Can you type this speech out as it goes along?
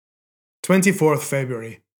24th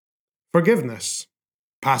February. Forgiveness.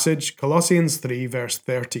 Passage Colossians 3 verse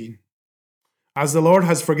 13. As the Lord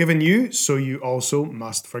has forgiven you, so you also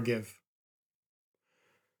must forgive.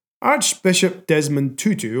 Archbishop Desmond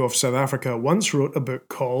Tutu of South Africa once wrote a book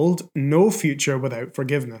called No Future Without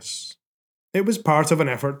Forgiveness. It was part of an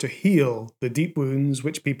effort to heal the deep wounds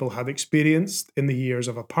which people had experienced in the years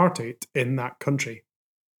of apartheid in that country.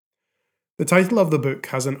 The title of the book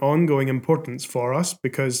has an ongoing importance for us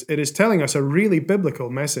because it is telling us a really biblical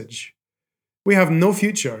message. We have no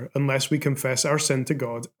future unless we confess our sin to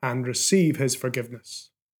God and receive His forgiveness.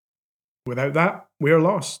 Without that, we are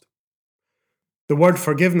lost. The word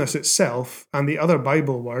forgiveness itself and the other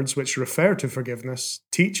Bible words which refer to forgiveness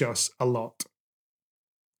teach us a lot.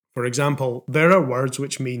 For example, there are words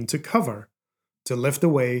which mean to cover, to lift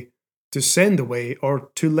away, to send away, or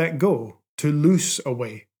to let go, to loose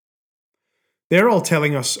away. They're all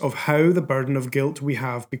telling us of how the burden of guilt we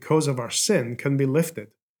have because of our sin can be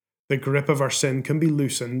lifted, the grip of our sin can be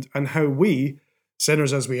loosened, and how we,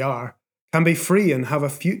 sinners as we are, can be free and have a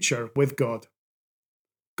future with God.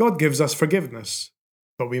 God gives us forgiveness,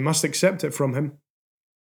 but we must accept it from Him.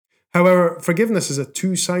 However, forgiveness is a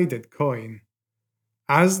two-sided coin.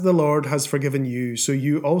 As the Lord has forgiven you, so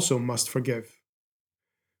you also must forgive.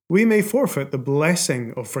 We may forfeit the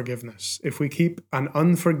blessing of forgiveness if we keep an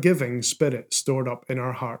unforgiving spirit stored up in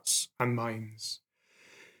our hearts and minds.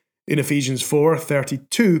 In Ephesians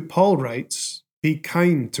 4:32, Paul writes, "Be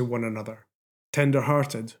kind to one another,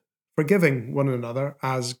 tender-hearted, forgiving one another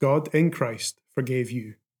as God in Christ forgave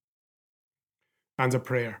you." And a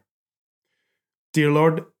prayer. Dear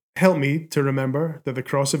Lord, help me to remember that the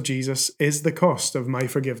cross of Jesus is the cost of my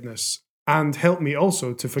forgiveness, and help me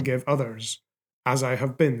also to forgive others, as I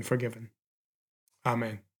have been forgiven.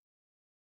 Amen.